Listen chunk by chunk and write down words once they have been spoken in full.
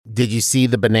Did you see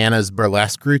the Bananas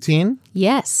burlesque routine?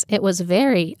 Yes, it was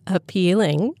very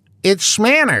appealing. It's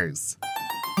schmanners.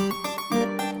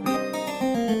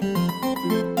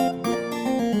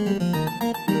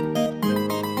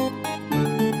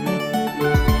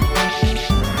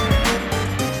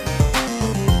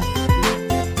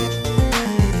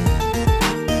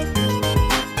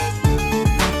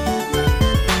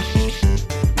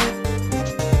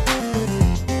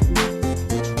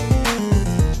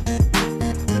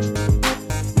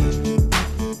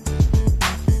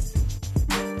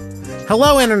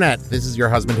 Hello, Internet. This is your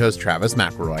husband host, Travis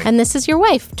McElroy. And this is your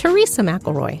wife, Teresa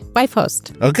McElroy, wife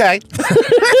host. Okay.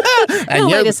 No,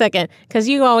 wait a second, because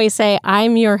you always say,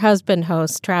 I'm your husband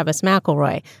host, Travis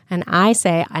McElroy. And I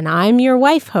say, and I'm your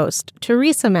wife host,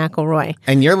 Teresa McElroy.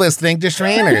 And you're listening to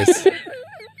Schmanners.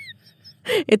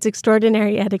 It's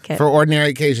extraordinary etiquette. For ordinary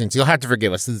occasions. You'll have to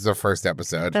forgive us. This is our first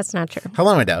episode. That's not true.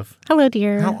 Hello, my dove. Hello,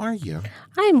 dear. How are you?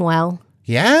 I'm well.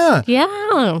 Yeah.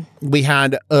 Yeah. We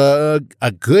had a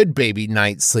good baby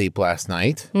night's sleep last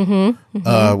night,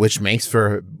 which makes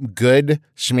for good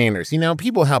schmanners. You know,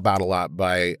 people help out a lot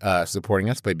by supporting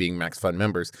us by being Max Fun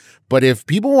members. But if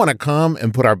people want to come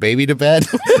and put our baby to bed,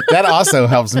 that also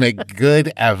helps make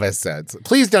good episodes.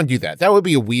 Please don't do that. That would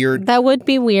be weird. That would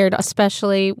be weird,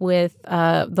 especially with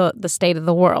the state of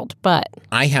the world. But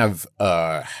I have...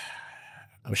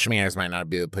 Schmanners might not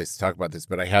be the place to talk about this,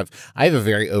 but I have a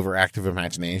very overactive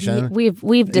imagination.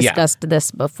 We've discussed this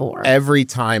before. Every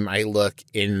time I look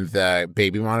in the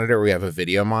baby monitor, we have a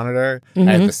video monitor. I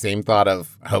have the same thought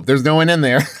of, I hope there's no one in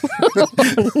there.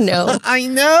 No. I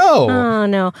know. Oh,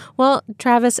 no. Well,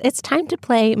 Travis, it's time to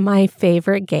play my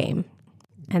favorite game.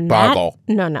 And Boggle.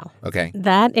 No. Okay.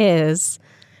 That is,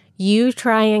 you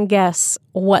try and guess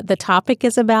what the topic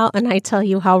is about, and I tell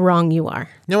you how wrong you are.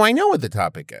 No, I know what the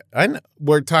topic is.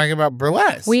 We're talking about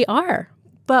burlesque. We are.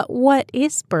 But what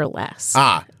is burlesque?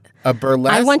 A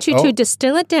burlesque? I want you to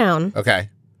distill it down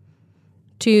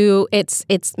to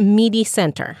its meaty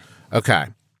center. Okay.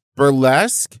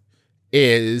 Burlesque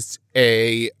is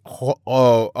a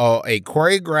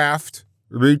choreographed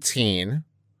routine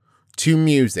to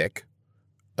music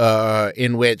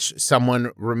in which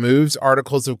someone removes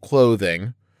articles of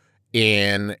clothing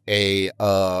in a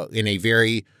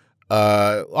very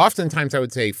oftentimes I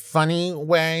would say funny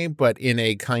way, but in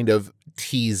a kind of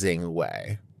teasing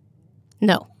way.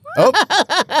 No. Oh,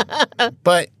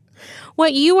 but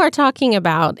what you are talking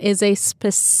about is a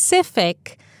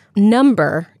specific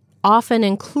number often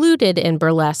included in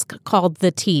burlesque called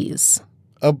the tease.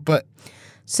 But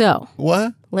so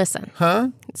what? Listen. Huh?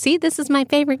 See, this is my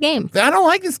favorite game. I don't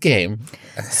like this game.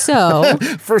 So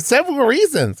for several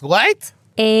reasons. What?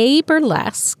 A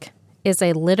burlesque is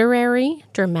a literary,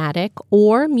 dramatic,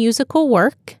 or musical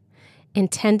work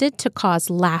intended to cause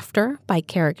laughter by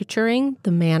caricaturing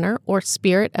the manner or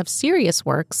spirit of serious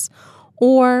works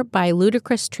or by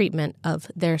ludicrous treatment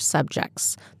of their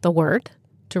subjects. The word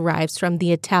derives from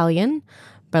the Italian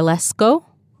burlesco,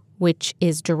 which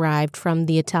is derived from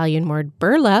the Italian word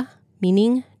burla,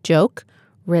 meaning joke,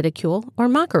 ridicule, or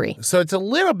mockery. So it's a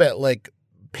little bit like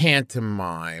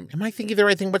pantomime. Am I thinking the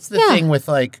right thing? What's the thing with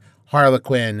like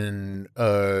Harlequin and,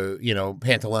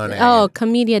 Pantalone? Oh,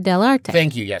 Commedia dell'arte.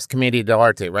 Thank you. Yes, Commedia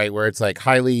dell'arte, right? Where it's like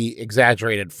highly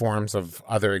exaggerated forms of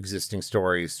other existing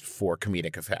stories for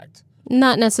comedic effect.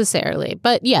 Not necessarily,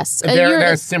 but yes.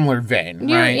 They're a similar vein, right?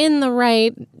 You're in the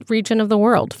right region of the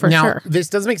world, for now, sure. This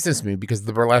does make sense to me because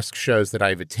the burlesque shows that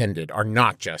I've attended are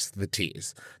not just the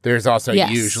tease. There's also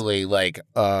usually like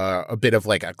a bit of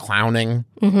like a clowning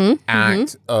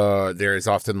act. There's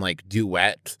often like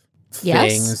duet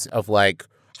things of like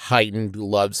heightened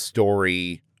love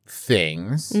story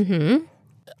things.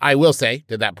 I will say,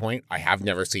 to that point, I have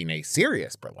never seen a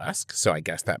serious burlesque, so I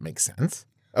guess that makes sense.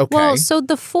 Okay. Well, so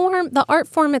the art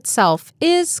form itself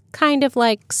is kind of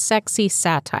like sexy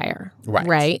satire,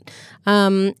 right?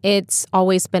 It's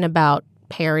always been about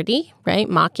parody, right?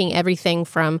 Mocking everything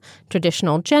from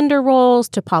traditional gender roles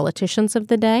to politicians of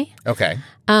the day. Okay.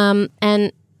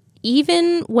 And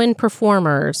even when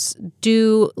performers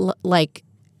do like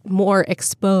more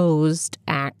exposed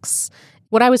acts,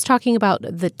 what I was talking about,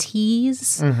 the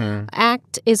tease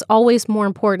act is always more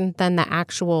important than the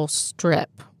actual strip,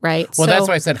 right? Well, that's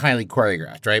why I said highly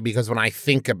choreographed, right? Because when I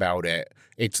think about it,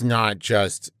 it's not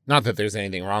that there's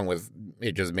anything wrong with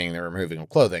it just being the removing of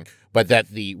clothing, but that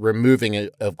the removing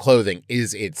of clothing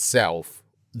is itself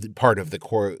part of the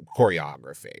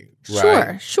choreography,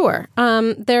 right? Sure.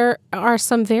 There are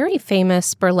some very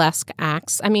famous burlesque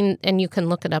acts. I mean, and you can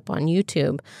look it up on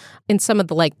YouTube in some of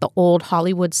the old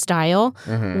Hollywood style,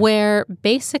 where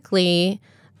basically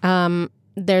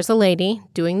there's a lady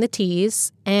doing the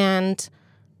tease, and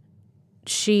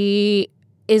she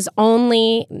is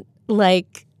only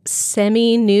like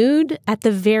semi-nude at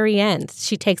the very end.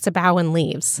 She takes a bow and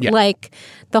leaves. Yeah. Like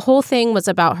the whole thing was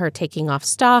about her taking off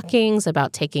stockings,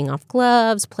 about taking off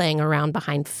gloves, playing around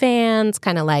behind fans,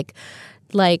 kind of like,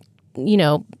 you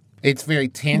know, it's very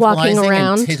tantalizing walking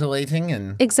around. And titillating.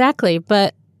 And exactly.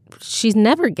 But she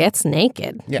never gets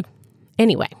naked. Yeah.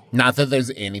 Anyway. Not that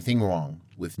there's anything wrong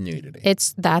with nudity.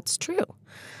 That's true.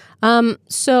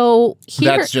 So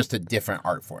here... That's just a different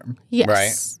art form. Yes.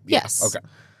 Right? Yes. Okay.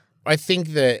 I think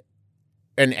that,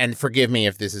 and forgive me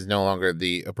if this is no longer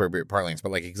the appropriate parlance,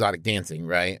 but like exotic dancing,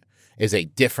 right, is a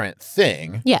different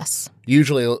thing. Yes.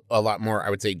 Usually a lot more,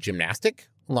 I would say, gymnastic,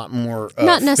 a lot more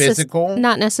physical.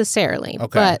 Not necessarily.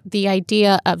 Okay. But the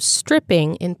idea of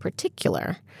stripping in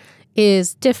particular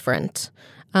is different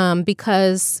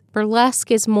because burlesque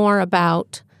is more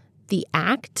about the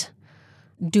act,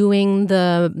 doing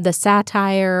the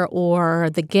satire or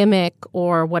the gimmick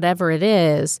or whatever it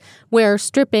is, where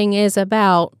stripping is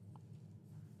about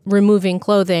removing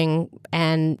clothing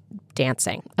and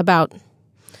dancing, about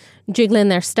jiggling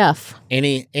their stuff.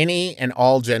 Any and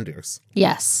all genders.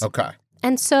 Yes. Okay.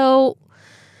 And so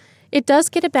it does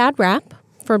get a bad rap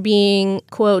for being,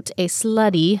 quote, a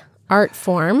slutty art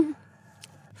form.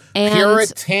 And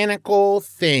puritanical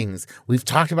things. We've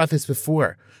talked about this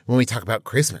before. When we talk about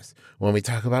Christmas, when we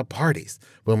talk about parties,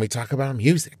 when we talk about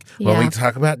music, when we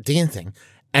talk about dancing.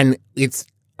 And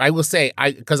I will say,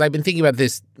 because I've been thinking about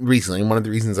this recently, and one of the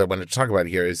reasons I wanted to talk about it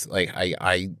here is like,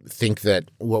 I think that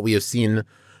what we have seen,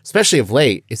 especially of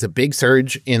late, is a big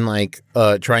surge in like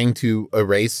trying to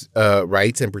erase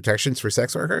rights and protections for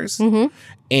sex workers. Mm-hmm.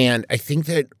 And I think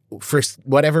that for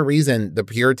whatever reason, the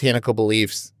puritanical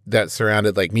beliefs that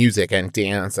surrounded like music and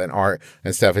dance and art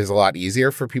and stuff is a lot easier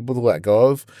for people to let go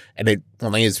of. And it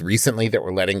only is recently that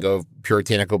we're letting go of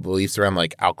puritanical beliefs around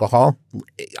like alcohol,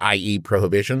 i.e.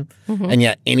 prohibition. Mm-hmm. And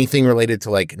yet anything related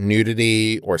to like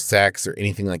nudity or sex or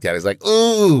anything like that is like,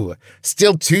 ooh,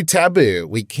 still too taboo.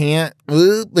 We can't.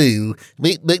 Not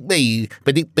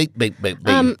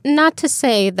to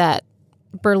say that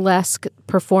burlesque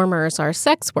performers are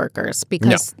sex workers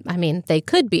because, no. I mean, they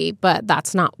could be, but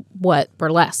that's not what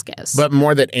burlesque is. But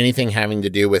more than anything having to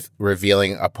do with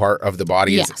revealing a part of the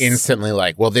body is instantly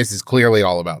like, well, this is clearly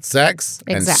all about sex.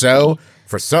 Exactly. And so,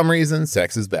 for some reason,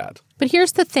 sex is bad. But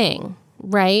here's the thing,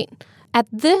 right? At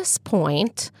this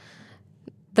point,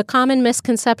 the common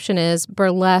misconception is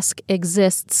burlesque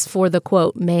exists for the,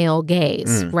 quote, male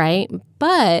gaze, right?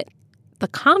 But the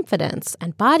confidence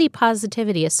and body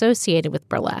positivity associated with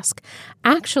burlesque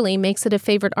actually makes it a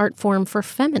favorite art form for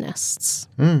feminists.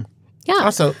 Yeah.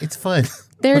 Also, it's fun.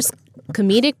 There's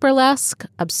comedic burlesque,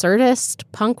 absurdist,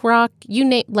 punk rock, you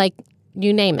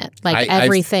name it. Like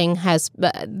everything has.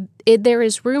 There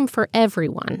is room for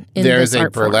everyone in this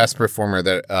art form. There's a burlesque performer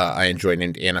that I enjoy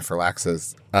named Anna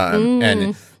Phylaxis,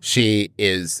 and she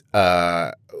is,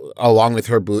 along with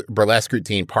her burlesque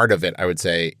routine, part of it, I would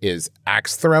say, is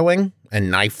axe throwing and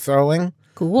knife throwing,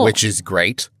 which is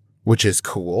great, which is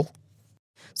cool.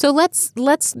 So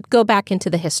let's go back into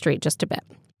the history just a bit.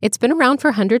 It's been around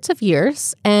for hundreds of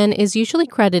years and is usually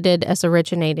credited as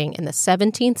originating in the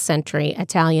 17th century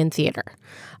Italian theater.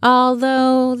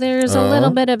 Although there's a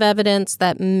little bit of evidence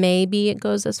that maybe it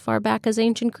goes as far back as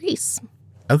ancient Greece.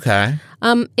 Okay.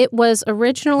 It was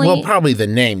originally... Well, probably the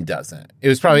name doesn't. It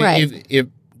was probably... Right.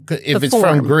 If it's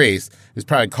from Greece, it's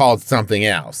probably called something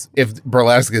else. If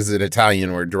burlesque is an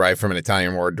Italian word derived from an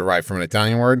Italian word derived from an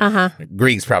Italian word,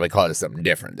 Greeks probably called it something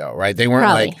different, though, right? They weren't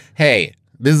like, hey,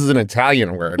 this is an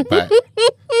Italian word, but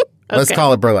let's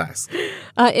call it burlesque.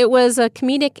 It was a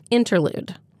comedic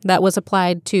interlude that was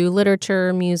applied to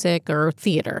literature, music, or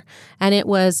theater. And it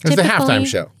was typically... It was the halftime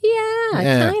show.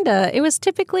 Yeah, kind of. It was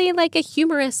typically like a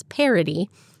humorous parody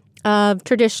of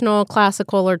traditional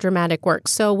classical or dramatic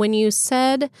works. So when you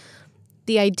said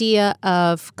the idea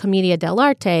of commedia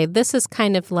dell'arte, this is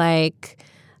kind of like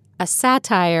a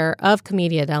satire of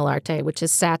commedia dell'arte, which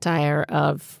is satire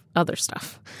of other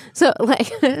stuff. So like...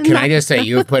 Can I just say,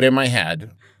 you have put in my head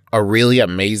a really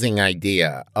amazing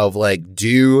idea of like,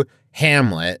 do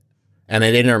Hamlet and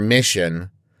at intermission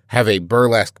have a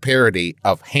burlesque parody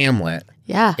of Hamlet.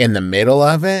 Yeah. In the middle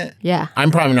of it. Yeah.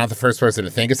 I'm probably not the first person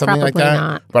to think of something probably like that.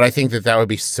 Not. But I think that would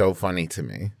be so funny to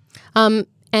me. And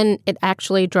it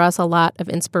actually draws a lot of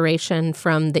inspiration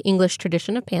from the English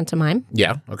tradition of pantomime.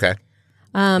 Yeah. Okay.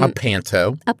 A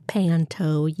panto. A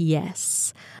panto,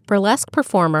 yes. Burlesque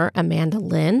performer Amanda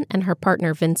Lynn and her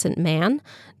partner Vincent Mann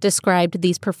described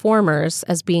these performers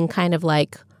as being kind of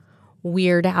like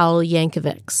Weird Al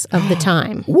Yankovics of the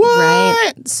time. What?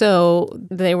 Right? So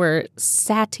they were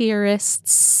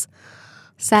satirists.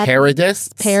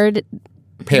 Parodists?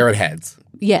 Parrot heads.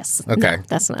 Yes. Okay. No,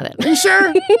 that's not it. Are you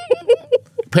sure?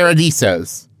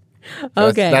 Paradisos.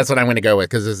 Okay. That's what I'm going to go with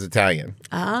because it's Italian.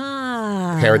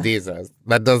 Ah. Paradisos.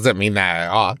 That doesn't mean that at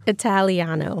all.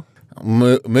 Italiano.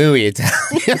 Muy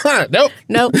Italian. Nope.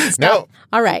 Nope. Nope.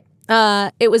 All right.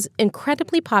 It was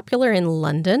incredibly popular in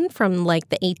London from like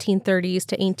the 1830s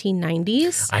to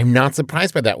 1890s. I'm not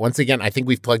surprised by that. Once again, I think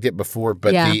we've plugged it before,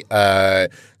 but the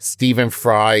Stephen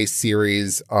Fry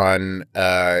series on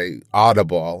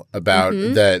Audible about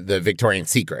the Victorian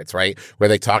secrets, right? Where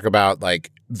they talk about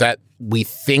like that we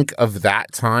think of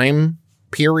that time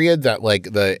period, that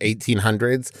like the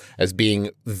 1800s, as being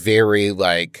very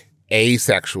like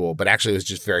asexual, but actually it was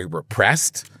just very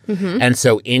repressed. And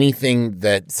so anything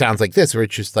that sounds like this, where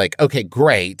it's just like, okay,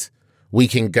 great, we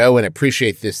can go and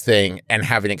appreciate this thing and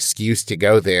have an excuse to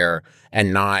go there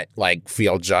and not like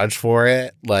feel judged for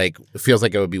it, like it feels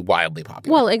like it would be wildly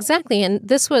popular. Well, exactly. And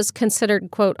this was considered,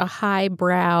 quote, a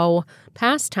highbrow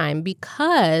pastime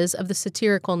because of the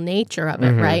satirical nature of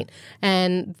it, right?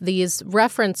 And these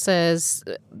references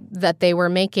that they were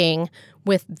making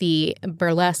with the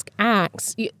burlesque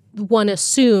acts, one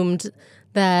assumed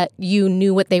that you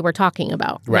knew what they were talking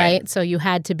about, right? So you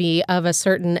had to be of a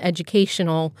certain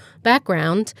educational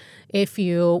background if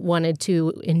you wanted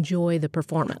to enjoy the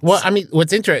performance. Well, I mean,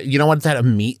 what's interesting, you know what, that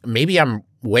maybe I'm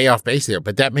way off base here,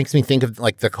 but that makes me think of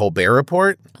like the Colbert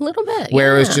Report. A little bit,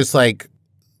 where it was just like,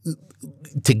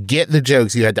 to get the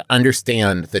jokes, you had to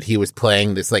understand that he was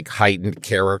playing this like heightened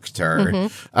character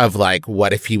of like,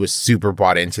 what if he was super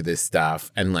bought into this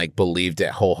stuff and like believed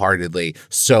it wholeheartedly,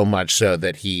 so much so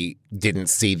that he didn't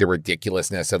see the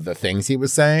ridiculousness of the things he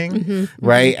was saying,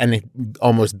 right? And it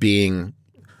almost being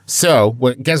so.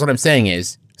 Guess what I'm saying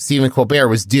is Stephen Colbert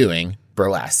was doing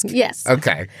burlesque. Yes.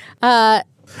 Okay.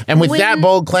 And with that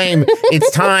bold claim, it's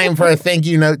time for a thank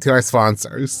you note to our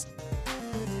sponsors.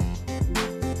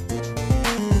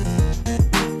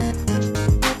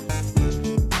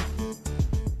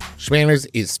 Schmanners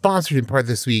is sponsored in part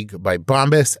this week by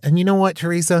Bombas. And you know what,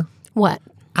 Teresa? What?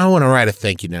 I want to write a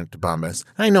thank you note to Bombas.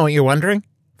 I know what you're wondering.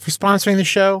 For sponsoring the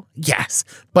show? Yes.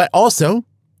 But also,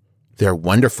 they're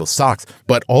wonderful socks.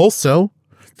 But also,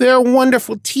 they're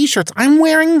wonderful t-shirts. I'm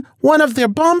wearing one of their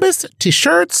Bombas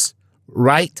t-shirts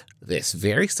right this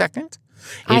very second.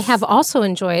 I have also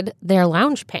enjoyed their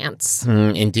lounge pants.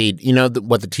 Indeed. You know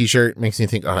what the t-shirt makes me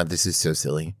think? Oh, this is so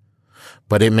silly.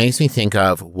 But it makes me think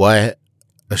of what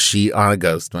a sheet on a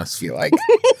ghost must feel like.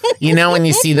 You know, when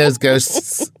you see those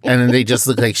ghosts and they just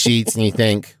look like sheets and you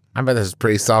think, I bet this is a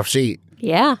pretty soft sheet.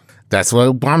 Yeah. That's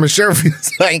what Bombas shirt feels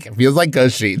like. It feels like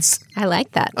ghost sheets. I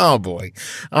like that. Oh, boy.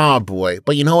 Oh, boy.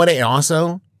 But you know what? It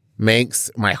also makes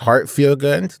my heart feel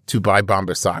good to buy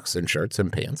Bombas socks and shirts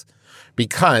and pants.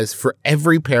 Because for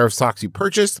every pair of socks you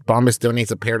purchase, Bombas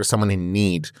donates a pair to someone in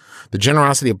need. The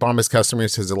generosity of Bombas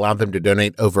customers has allowed them to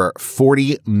donate over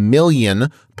 40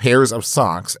 million pairs of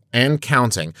socks and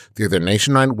counting through their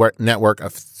nationwide network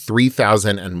of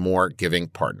 3,000 and more giving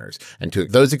partners. And to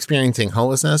those experiencing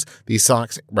homelessness, these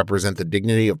socks represent the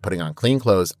dignity of putting on clean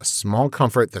clothes, a small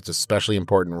comfort that's especially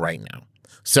important right now.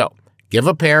 So, give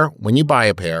a pair when you buy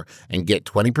a pair and get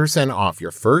 20% off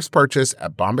your first purchase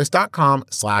at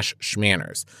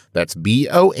bombas.com/schmanners. That's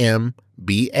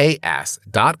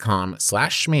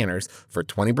BOMBAS.com/schmanners for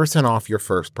 20% off your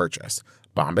first purchase.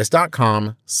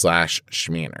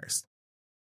 Bombas.com/schmanners.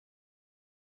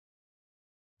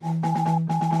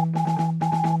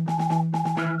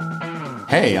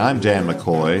 Hey, I'm Dan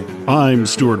McCoy. I'm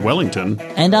Stuart Wellington.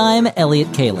 And I'm Elliot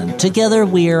Kalin. Together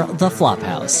we're The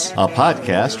Flophouse, A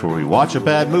podcast where we watch a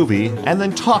bad movie and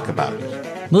then talk about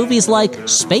it. Movies like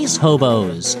Space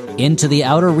Hobos, Into the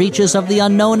Outer Reaches of the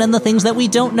Unknown and the Things That We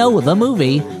Don't Know, the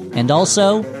movie, and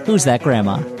also Who's That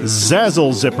Grandma?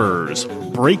 Zazzle Zippers,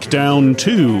 Breakdown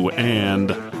 2,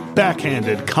 and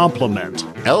Backhanded Compliment.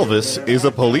 Elvis is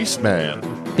a policeman.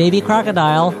 Baby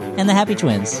Crocodile and the Happy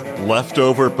Twins.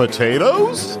 Leftover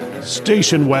potatoes?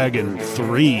 Station Wagon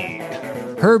 3.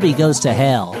 Herbie Goes to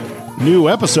Hell. New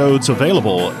episodes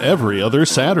available every other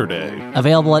Saturday.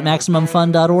 Available at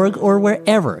MaximumFun.org or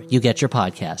wherever you get your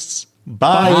podcasts.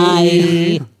 Bye.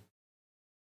 Bye.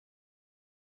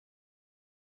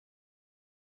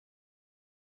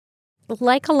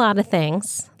 Like a lot of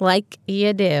things, like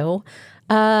you do,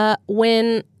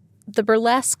 when the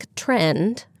burlesque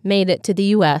trend made it to the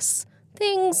U.S.,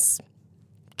 things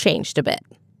changed a bit.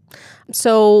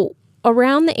 So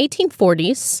around the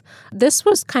 1840s, this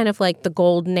was kind of like the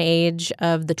golden age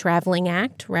of the traveling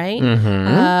act, right?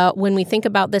 When we think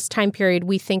about this time period,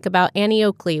 we think about Annie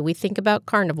Oakley, we think about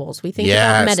carnivals, we think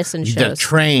about medicine shows. The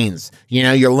trains.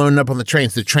 You're loading up on the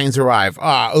trains. The trains arrive.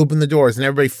 Open the doors, and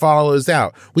everybody follows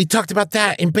out. We talked about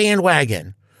that in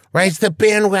Bandwagon. Right? It's the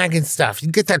bandwagon stuff. You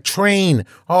get that train.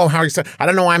 Oh, how exciting. I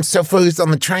don't know why I'm so focused on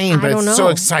the train, but it's so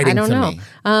exciting to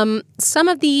me. Some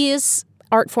of these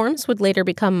art forms would later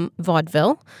become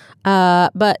vaudeville,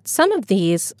 but some of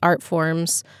these art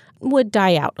forms would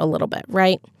die out a little bit,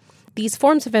 right? These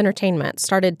forms of entertainment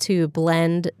started to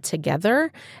blend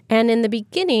together, and in the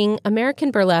beginning,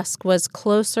 American burlesque was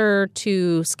closer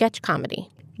to sketch comedy,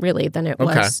 really, than it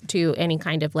was to any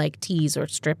kind of like tease or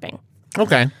stripping.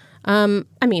 Okay.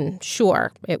 I mean,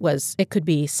 sure, it could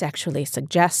be sexually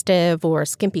suggestive or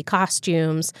skimpy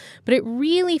costumes, but it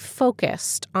really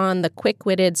focused on the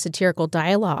quick-witted satirical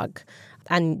dialogue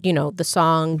and, the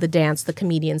song, the dance, the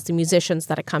comedians, the musicians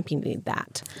that accompanied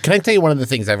that. Can I tell you one of the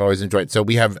things I've always enjoyed? So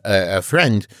we have a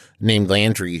friend named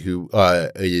Landry who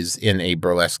is in a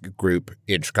burlesque group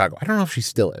in Chicago. I don't know if she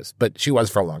still is, but she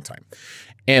was for a long time.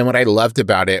 And what I loved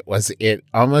about it was it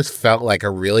almost felt like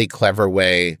a really clever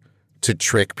way to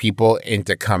trick people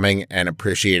into coming and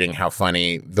appreciating how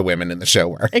funny the women in the show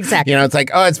were. Exactly. It's like,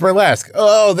 it's burlesque.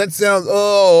 Oh, that sounds,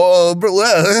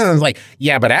 burlesque. And it's like,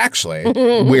 yeah, but actually,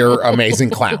 we're amazing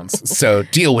clowns. So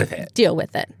deal with it. Deal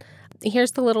with it.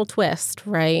 Here's the little twist,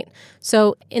 right?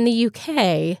 So in the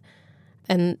UK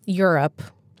and Europe,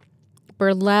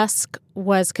 burlesque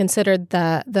was considered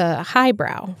the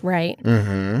highbrow, right?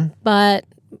 Mm-hmm. But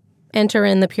enter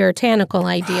in the puritanical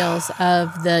ideals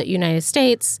of the United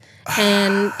States,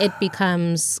 and it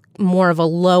becomes more of a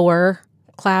lower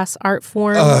class art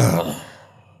form.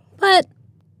 But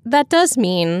that does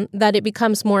mean that it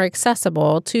becomes more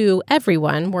accessible to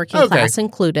everyone, working class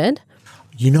included.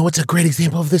 You know what's a great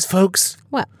example of this, folks?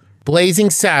 What? Blazing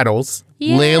Saddles,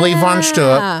 Lely Von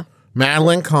Stupp,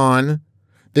 Madeline Kahn.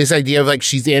 This idea of like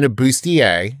she's in a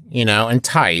bustier, and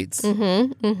tights,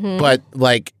 but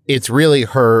like it's really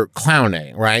her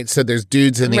clowning, right? So there's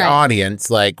dudes in the audience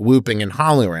like whooping and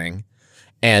hollering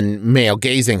and male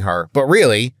gazing her, but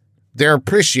really they're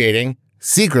appreciating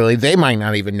secretly, they might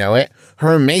not even know it,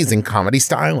 her amazing comedy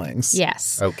stylings.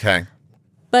 Yes. Okay.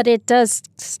 But it does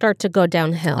start to go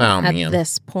downhill at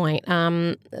this point.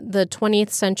 The 20th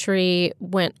century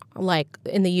went, like,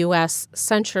 in the U.S.,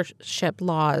 censorship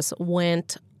laws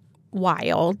went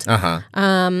wild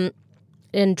and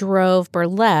drove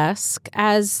burlesque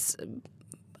as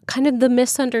kind of the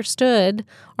misunderstood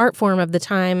art form of the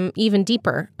time even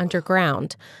deeper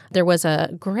underground. There was a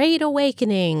great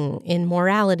awakening in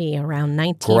morality around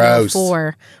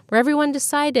 1904 where everyone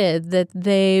decided that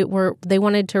they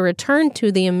wanted to return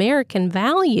to the American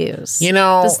values.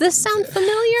 Does this sound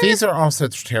familiar? These are all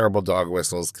such terrible dog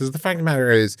whistles because the fact of the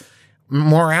matter is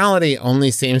morality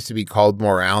only seems to be called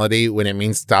morality when it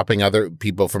means stopping other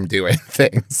people from doing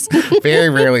things. Very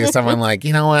rarely is someone like,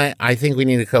 you know what, I think we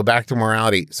need to go back to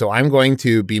morality. So I'm going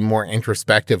to be more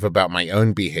introspective about my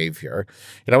own behavior.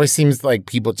 It always seems like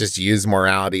people just use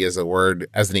morality as a word,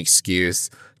 as an excuse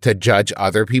to judge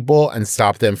other people and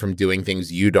stop them from doing things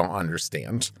you don't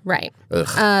understand. Right.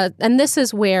 And this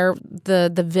is where the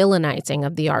villainizing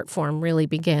of the art form really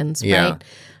begins, right?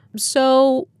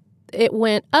 So it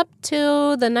went up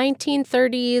to the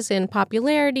 1930s in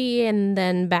popularity and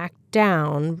then back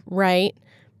down, right?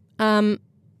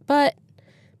 But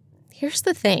here's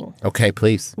the thing. Okay,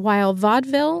 please. While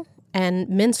vaudeville and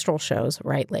minstrel shows,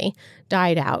 rightly,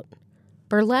 died out,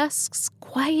 burlesque's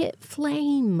quiet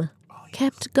flame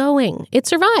kept going. It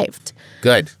survived.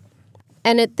 Good.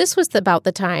 And this was about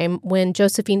the time when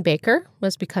Josephine Baker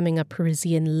was becoming a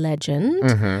Parisian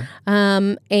legend.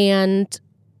 And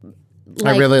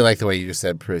I really like the way you just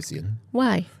said Parisian.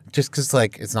 Why? Just because,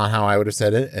 it's not how I would have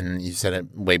said it, and you said it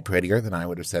way prettier than I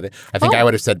would have said it. I think I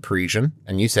would have said Parisian,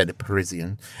 and you said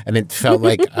Parisian. And it felt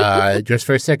like, just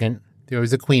for a second, there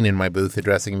was a queen in my booth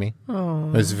addressing me. Oh.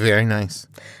 It was very nice.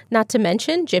 Not to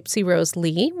mention, Gypsy Rose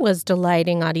Lee was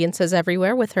delighting audiences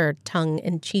everywhere with her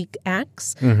tongue-in-cheek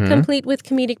acts, complete with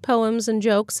comedic poems and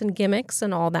jokes and gimmicks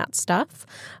and all that stuff.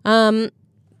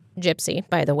 Gypsy,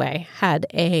 by the way, had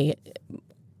an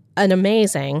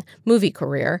amazing movie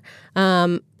career,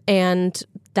 and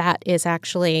that is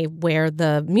actually where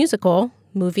the musical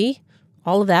movie,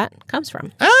 all of that, comes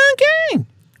from.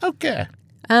 Okay.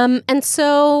 And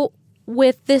so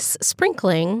with this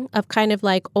sprinkling of kind of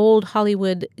like old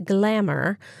Hollywood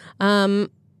glamour,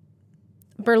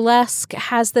 burlesque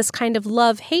has this kind of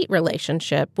love-hate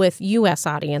relationship with U.S.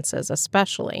 audiences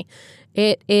especially.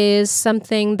 It is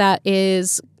something that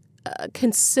is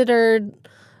considered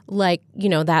like,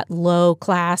 that low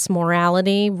class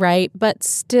morality, right? But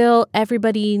still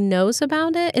everybody knows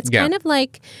about it. It's kind of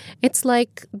like, it's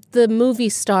like the movie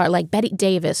star, like Bette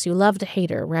Davis, you love to hate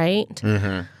her, right?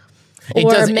 Mm-hmm.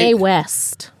 Or Mae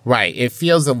West. Right. It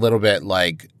feels a little bit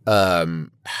like,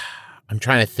 I'm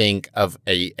trying to think of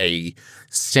a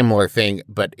similar thing,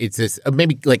 but it's this,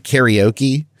 maybe like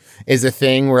karaoke is a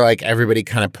thing where like everybody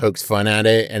kind of pokes fun at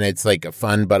it and it's like a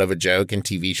fun butt of a joke in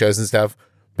TV shows and stuff.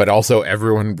 But also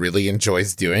everyone really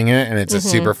enjoys doing it, and it's a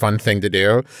super fun thing to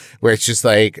do, where it's just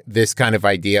like this kind of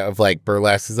idea of like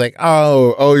burlesque is like,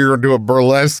 oh, you're going to do a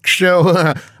burlesque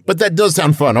show? But that does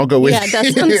sound fun. I'll go with you.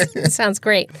 Yeah, that sounds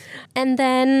great. And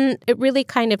then it really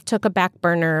kind of took a back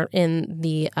burner in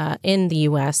the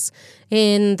U.S.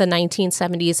 in the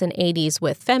 1970s and 80s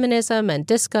with feminism and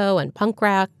disco and punk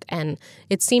rock, and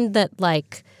it seemed that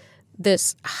like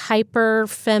this hyper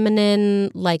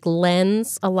feminine like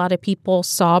lens a lot of people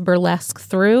saw burlesque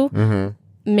through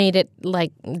made it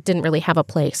like didn't really have a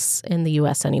place in the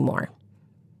US anymore.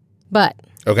 But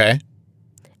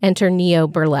enter neo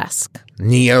burlesque.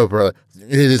 Neo burlesque.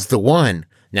 It is the one.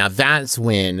 Now that's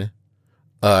when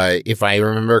if I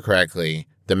remember correctly,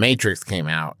 The Matrix came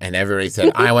out and everybody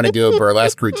said, I want to do a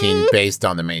burlesque routine based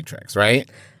on The Matrix, right?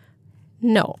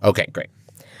 No. Okay, great.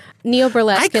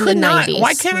 Neo-burlesque in the 90s.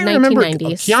 Why can't I remember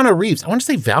Keanu Reeves? I want to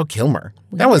say Val Kilmer.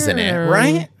 That wasn't it,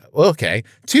 right? Okay.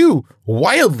 Two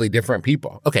wildly different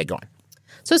people. Okay, go on.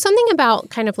 So something about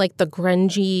kind of like the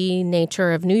grungy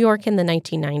nature of New York in the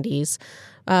 1990s,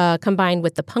 combined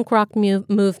with the punk rock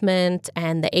movement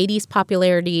and the 80s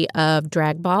popularity of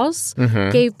drag balls,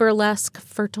 gave burlesque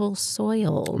fertile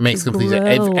soil. Makes complete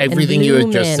sense. Everything you have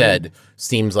just said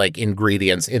seems like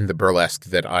ingredients in the burlesque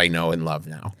that I know and love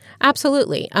now.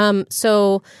 Absolutely.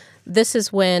 So this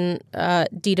is when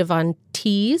Dita Von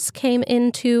Teese came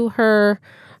into her,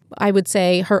 I would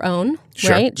say, her own,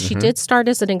 right? She did start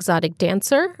as an exotic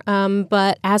dancer,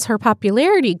 but as her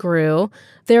popularity grew,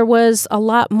 there was a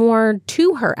lot more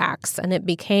to her acts, and it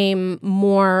became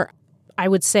more, I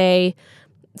would say,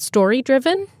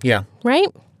 story-driven. Yeah. Right?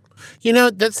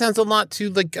 That sounds a lot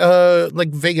to like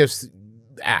Vegas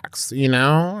acts,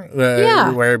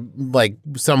 where like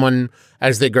someone,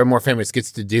 as they grow more famous,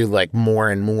 gets to do like more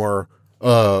and more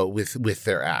with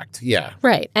their act. Yeah.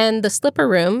 Right. And the Slipper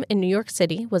Room in New York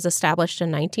City was established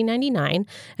in 1999,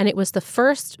 and it was the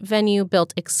first venue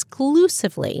built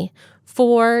exclusively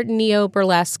for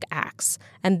neo-burlesque acts.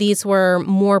 And these were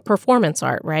more performance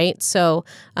art, right? So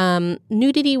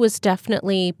nudity was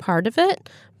definitely part of it,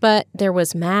 but there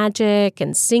was magic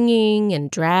and singing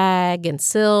and drag and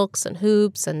silks and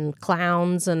hoops and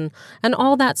clowns and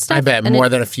all that stuff. I bet more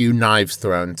than a few knives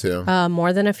thrown, too.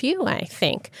 More than a few, I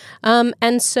think.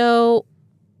 And so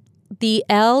the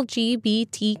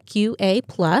LGBTQA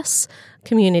plus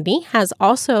community has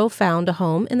also found a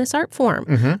home in this art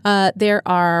form. There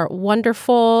are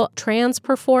wonderful trans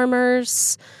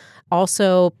performers,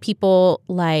 also people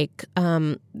like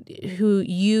who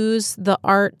use the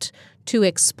art to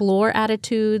explore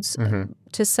attitudes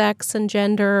to sex and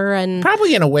gender. And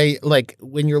probably in a way, like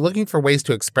when you're looking for ways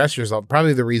to express yourself,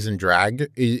 probably the reason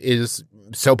drag is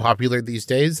so popular these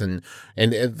days, and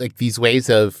like these ways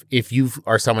of, if you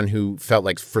are someone who felt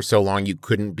like for so long you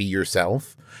couldn't be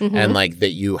yourself and like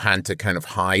that you had to kind of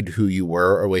hide who you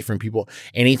were away from people,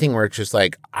 anything where it's just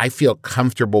like, I feel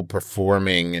comfortable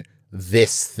performing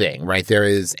this thing, right? There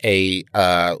is a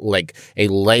like a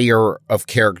layer of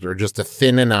character, just a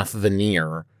thin enough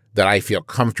veneer that I feel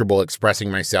comfortable expressing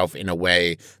myself in a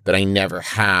way that I never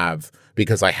have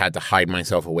because I had to hide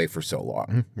myself away for so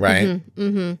long, right?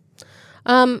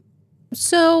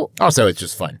 So also, it's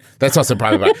just fun. That's also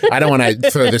probably about, I don't want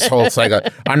to throw this whole cycle.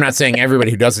 I'm not saying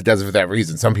everybody who does it for that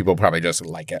reason. Some people probably just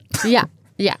like it. Yeah.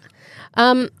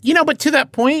 But to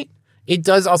that point, it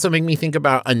does also make me think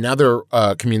about another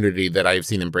community that I've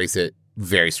seen embrace it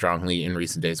very strongly in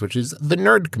recent days, which is the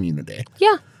nerd community.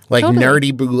 Yeah. Like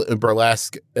nerdy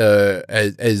burlesque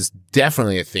is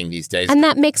definitely a thing these days. And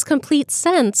that makes complete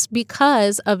sense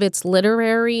because of its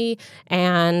literary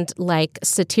and like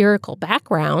satirical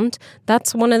background.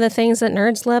 That's one of the things that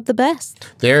nerds love the best.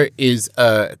 There is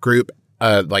a group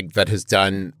like that has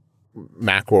done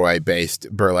McElroy-based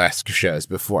burlesque shows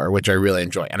before, which I really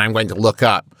enjoy. And I'm going to look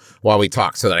up while we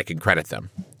talk so that I can credit them.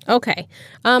 Okay.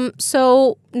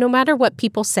 So no matter what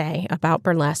people say about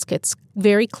burlesque, it's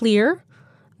very clear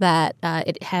that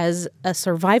it has a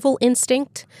survival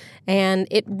instinct, and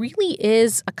it really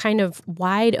is a kind of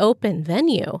wide open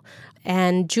venue.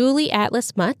 And Julie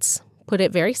Atlas Mutz put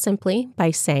it very simply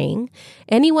by saying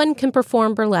anyone can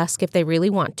perform burlesque if they really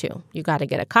want to. You got to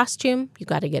get a costume, you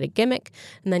got to get a gimmick,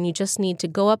 and then you just need to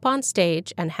go up on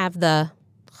stage and have the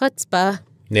chutzpah.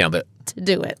 Nailed it. To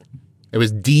do it. It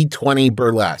was D20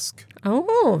 Burlesque.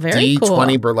 Oh, very cool.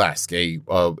 D20 Burlesque.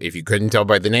 If you couldn't tell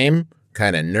by the name,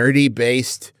 kind of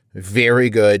nerdy-based, very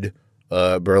good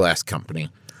burlesque company.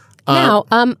 Now,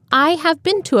 I have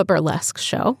been to a burlesque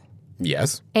show.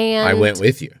 Yes. And I went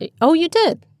with you. Oh, you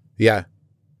did? Yeah.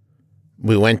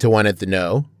 We went to one at the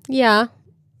No. Yeah.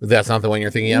 That's not the one you're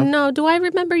thinking of? No. Do I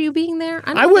remember you being there?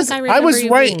 I was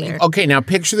right. Okay, now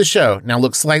picture the show. Now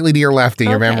look slightly to your left in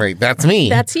your memory. That's me.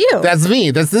 That's you. That's me.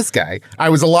 That's this guy. I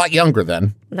was a lot younger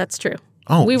then. That's true.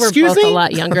 Oh, we were both a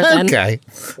lot younger then. Okay.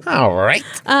 All right.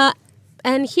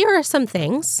 And here are some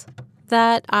things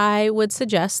that I would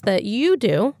suggest that you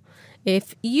do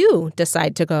if you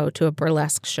decide to go to a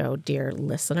burlesque show, dear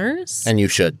listeners. And you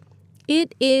should.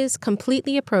 It is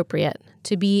completely appropriate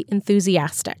to be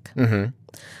enthusiastic. Mm-hmm.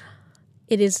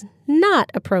 It is not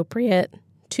appropriate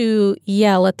to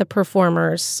yell at the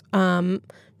performers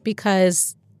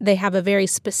because they have a very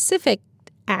specific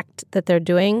act that they're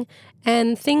doing,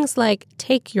 and things like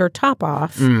take your top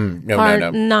off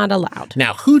are not allowed.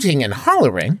 Now, hooting and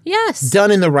hollering, yes,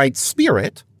 done in the right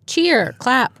spirit. Cheer,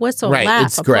 clap, whistle, right, laugh,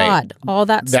 it's applaud, great. All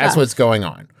that stuff. That's what's going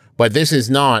on. But this is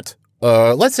not,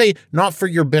 let's say, not for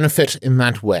your benefit in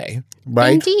that way,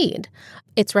 right? Indeed.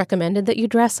 It's recommended that you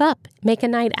dress up, make a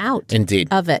night out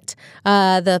of it.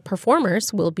 The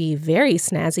performers will be very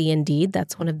snazzy indeed.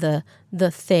 That's one of the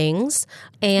things.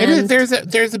 And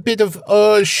there's a bit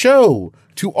of show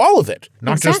to all of it,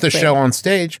 not just the show on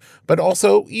stage, but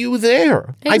also you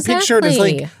there. Exactly. I picture it as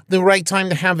like the right time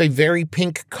to have a very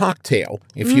pink cocktail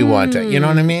if you want it. You know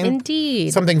what I mean?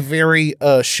 Indeed. Something very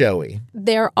showy.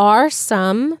 There are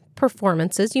some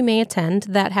performances you may attend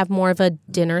that have more of a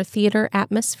dinner theater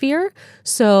atmosphere.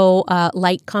 So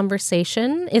light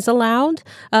conversation is allowed,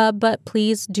 but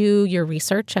please do your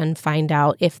research and find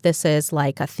out if this is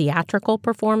like a theatrical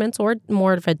performance or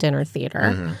more of a dinner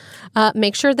theater. Mm-hmm.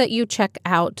 Make sure that you check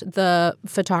out the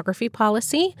photography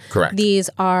policy. Correct.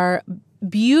 These are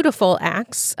beautiful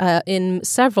acts in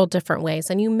several different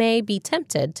ways, and you may be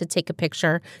tempted to take a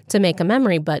picture to make a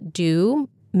memory, but do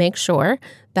make sure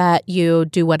that you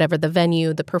do whatever the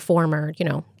venue, the performer,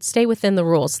 stay within the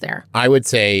rules there. I would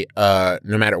say no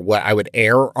matter what, I would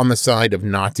err on the side of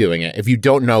not doing it. If you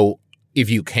don't know if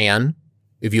you can,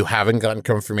 if you haven't gotten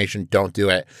confirmation, don't do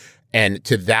it. And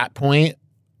to that point,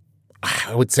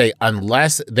 I would say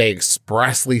unless they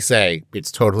expressly say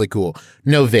it's totally cool,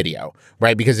 no video,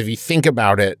 right? Because if you think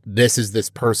about it, this is this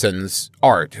person's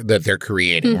art that they're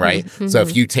creating, right? Mm-hmm. So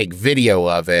if you take video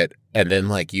of it and then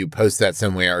like you post that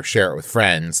somewhere or share it with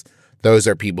friends, those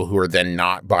are people who are then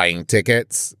not buying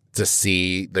tickets to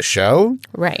see the show.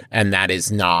 Right. And that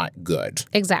is not good.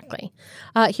 Exactly.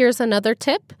 Here's another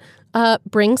tip.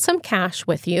 Bring some cash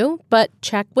with you, but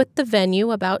check with the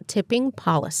venue about tipping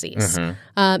policies.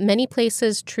 Mm-hmm. Many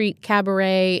places treat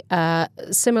cabaret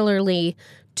similarly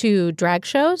to drag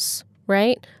shows,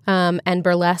 right? And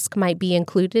burlesque might be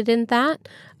included in that.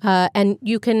 And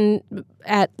you can,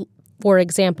 for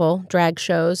example, drag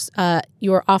shows,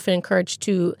 you are often encouraged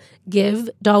to give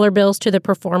dollar bills to the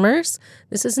performers.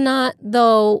 This is not,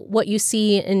 though, what you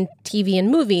see in TV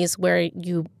and movies where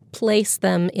you place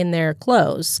them in their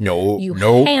clothes. You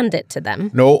hand it to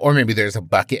them. No, or maybe there's a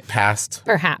bucket passed.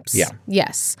 Perhaps. Yeah.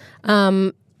 Yes.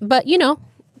 But,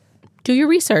 do your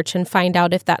research and find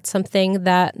out if that's something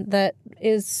that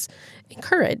is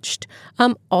encouraged.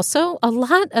 Also, a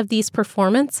lot of these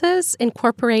performances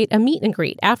incorporate a meet and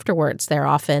greet afterwards. They're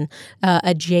often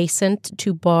adjacent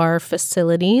to bar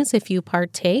facilities if you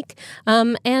partake.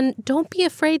 And don't be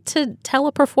afraid to tell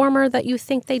a performer that you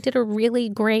think they did a really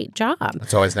great job.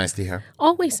 It's always nice to hear.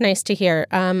 Always nice to hear.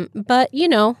 But,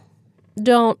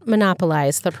 don't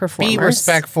monopolize the performers. Be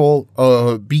respectful.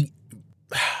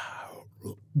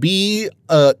 Be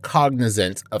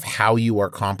cognizant of how you are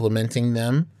complimenting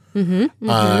them. Mm-hmm,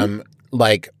 mm-hmm.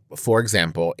 Like, for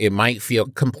example, it might feel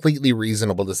completely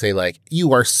reasonable to say, like,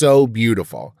 you are so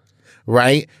beautiful,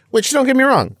 right? Which, don't get me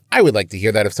wrong, I would like to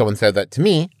hear that if someone said that to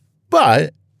me.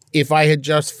 But if I had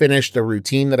just finished a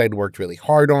routine that I'd worked really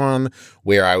hard on,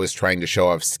 where I was trying to show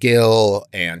off skill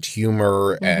and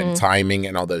humor and timing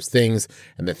and all those things,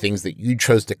 and the things that you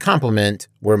chose to compliment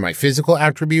were my physical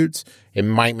attributes, it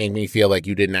might make me feel like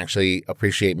you didn't actually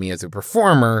appreciate me as a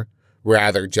performer,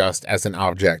 rather just as an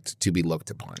object to be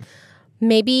looked upon.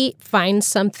 Maybe find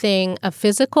something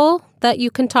physical that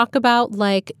you can talk about,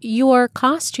 like your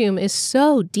costume is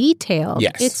so detailed.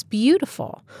 Yes. It's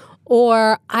beautiful.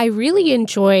 Or I really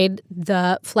enjoyed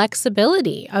the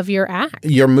flexibility of your act.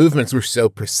 Your movements were so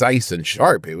precise and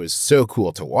sharp. It was so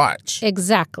cool to watch.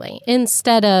 Exactly.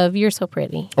 Instead of, you're so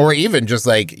pretty. Or even just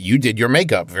like, you did your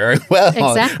makeup very well.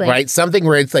 Exactly. Right? Something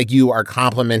where it's like you are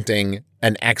complimenting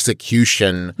an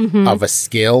execution of a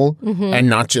skill and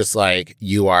not just like,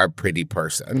 you are a pretty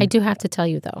person. I do have to tell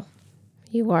you, though,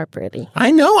 you are pretty.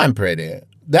 I know I'm pretty.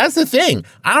 That's the thing.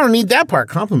 I don't need that part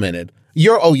complimented.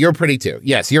 You're pretty too.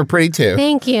 Yes, you're pretty too.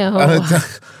 Thank you.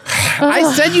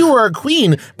 I said you were a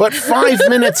queen, but 5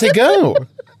 minutes ago.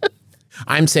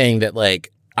 I'm saying that,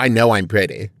 like, I know I'm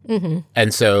pretty.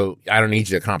 And so I don't need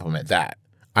you to compliment that.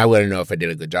 I want to know if I did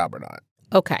a good job or not.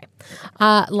 Okay.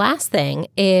 Last thing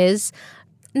is,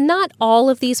 not all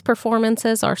of these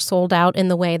performances are sold out in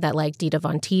the way that, like, Dita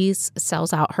Von Teese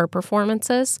sells out her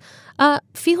performances.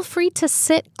 Feel free to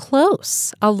sit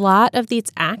close. A lot of these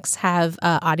acts have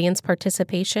audience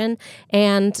participation,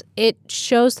 and it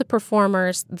shows the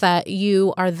performers that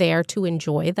you are there to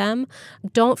enjoy them.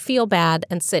 Don't feel bad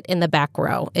and sit in the back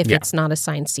row if it's not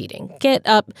assigned seating. Get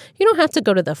up. You don't have to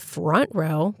go to the front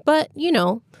row, but, you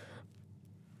know,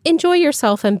 enjoy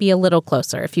yourself and be a little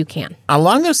closer if you can.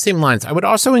 Along those same lines, I would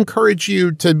also encourage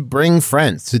you to bring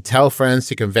friends, to tell friends,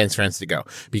 to convince friends to go,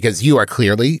 because you are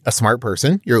clearly a smart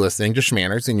person. You're listening to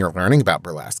Schmanners and you're learning about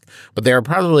burlesque. But there are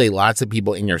probably lots of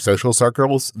people in your social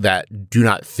circles that do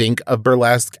not think of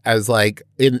burlesque as like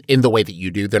in the way that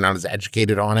you do. They're not as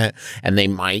educated on it, and they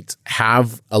might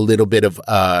have a little bit of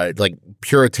like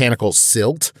puritanical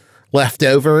silt left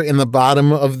over in the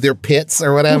bottom of their pits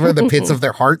or whatever, the pits of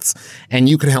their hearts. And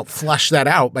you can help flush that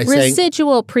out by saying...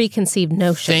 Residual preconceived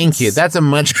notions. Thank you. That's a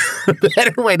much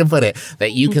better way to put it.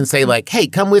 That you can say like, hey,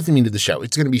 come with me to the show.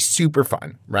 It's going to be super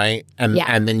fun, right? And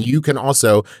then you can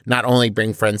also not only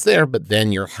bring friends there, but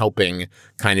then you're helping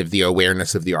kind of the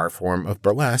awareness of the art form of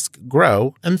burlesque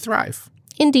grow and thrive.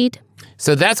 Indeed.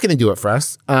 So that's going to do it for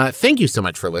us. Thank you so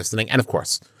much for listening. And of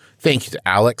course, thank you to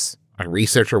Alex, our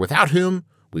researcher, without whom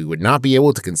we would not be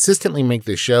able to consistently make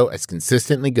this show as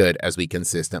consistently good as we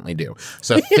consistently do.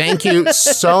 So thank you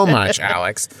so much,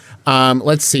 Alex.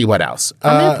 Let's see what else.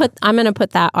 I'm gonna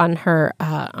put that on her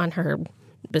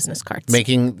business cards.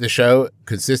 Making the show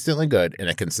consistently good in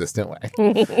a consistent way.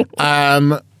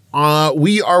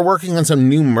 We are working on some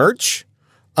new merch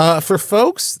for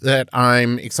folks that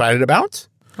I'm excited about.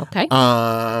 Okay.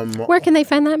 Where can they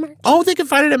find that merch? Oh, they can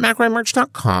find it at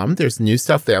MacRaeMerch.com. There's new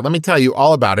stuff there. Let me tell you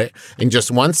all about it in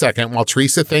just 1 second while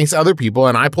Teresa thanks other people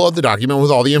and I pull out the document with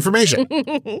all the information.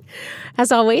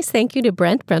 As always, thank you to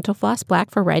Brent Brentalfloss Black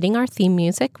for writing our theme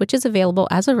music, which is available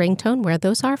as a ringtone where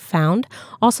those are found.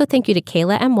 Also, thank you to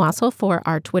Kayla M. Wassel for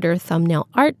our Twitter thumbnail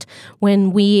art.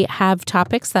 When we have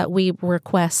topics that we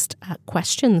request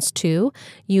questions to,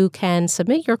 you can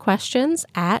submit your questions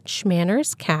at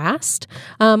SchmannersCast.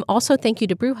 Also, thank you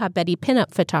to Bruja Betty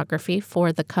Pinup Photography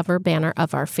for the cover banner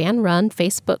of our fan-run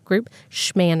Facebook group,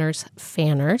 Schmanners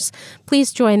Fanners.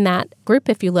 Please join that group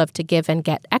if you love to give and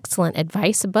get excellent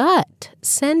advice, but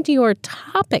send your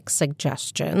topic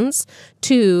suggestions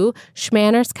to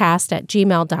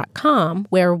schmannerscast@gmail.com,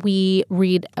 where we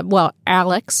read,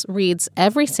 Alex reads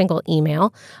every single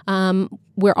email.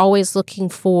 We're always looking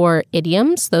for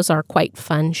idioms. Those are quite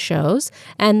fun shows.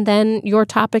 And then your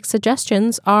topic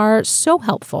suggestions are so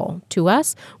helpful to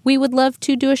us. We would love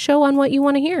to do a show on what you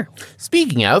want to hear.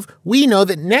 Speaking of, we know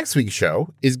that next week's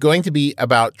show is going to be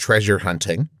about treasure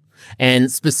hunting.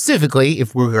 And specifically,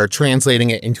 if we are translating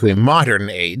it into a modern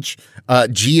age,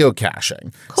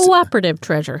 geocaching. Cooperative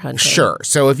treasure hunting. Sure.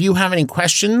 So if you have any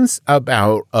questions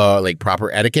about like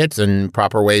proper etiquette and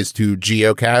proper ways to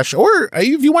geocache, or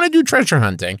if you want to do treasure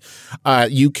hunting,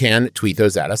 you can tweet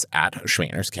those at us at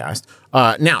SchmannersCast.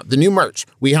 Now, the new merch.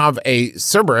 We have a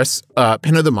Cerberus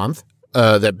pin of the month.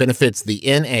 That benefits the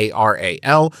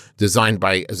NARAL, designed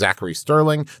by Zachary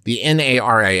Sterling. The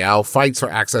NARAL fights for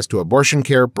access to abortion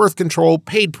care, birth control,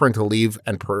 paid parental leave,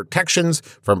 and protections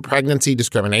from pregnancy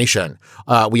discrimination.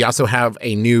 We also have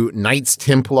a new Knights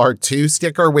Templar 2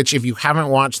 sticker, which if you haven't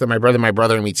watched the My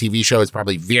Brother and Me TV show, is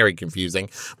probably very confusing.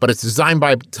 But it's designed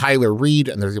by Tyler Reed,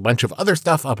 and there's a bunch of other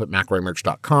stuff up at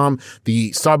MacRaeMerch.com.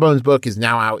 The Sawbones book is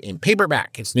now out in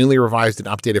paperback. It's newly revised and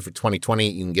updated for 2020.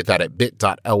 You can get that at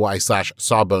bit.ly/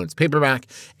 patreon.com/Sawbones paperback.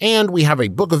 And we have a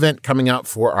book event coming up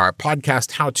for our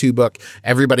podcast how-to book.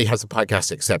 Everybody has a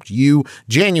podcast except you.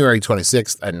 January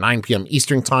 26th at 9 p.m.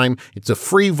 Eastern Time. It's a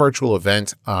free virtual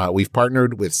event. We've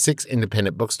partnered with 6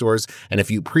 independent bookstores, and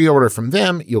if you pre-order from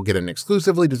them, you'll get an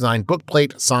exclusively designed book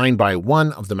plate signed by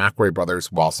one of the McRoy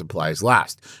brothers while supplies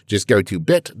last. Just go to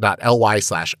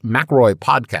bit.ly/McRoy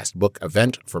podcast book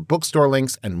event for bookstore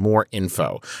links and more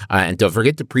info. And don't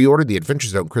forget to pre-order The Adventure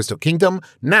Zone Crystal Kingdom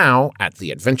now at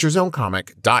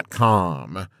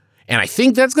theadventurezonecomic.com. And I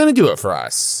think that's going to do it for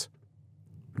us.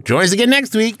 Join us again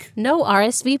next week. No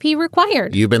RSVP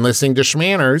required. You've been listening to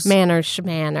Schmanners. Manners,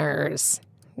 schmanners.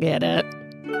 Get it?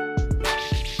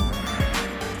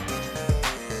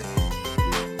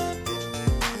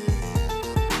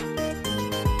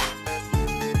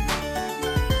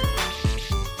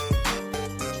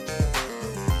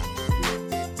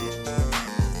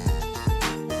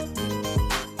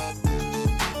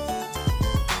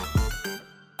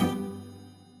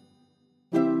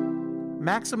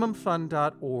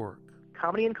 MaximumFun.org.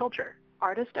 Comedy and culture.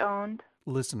 Artist owned.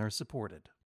 Listener supported.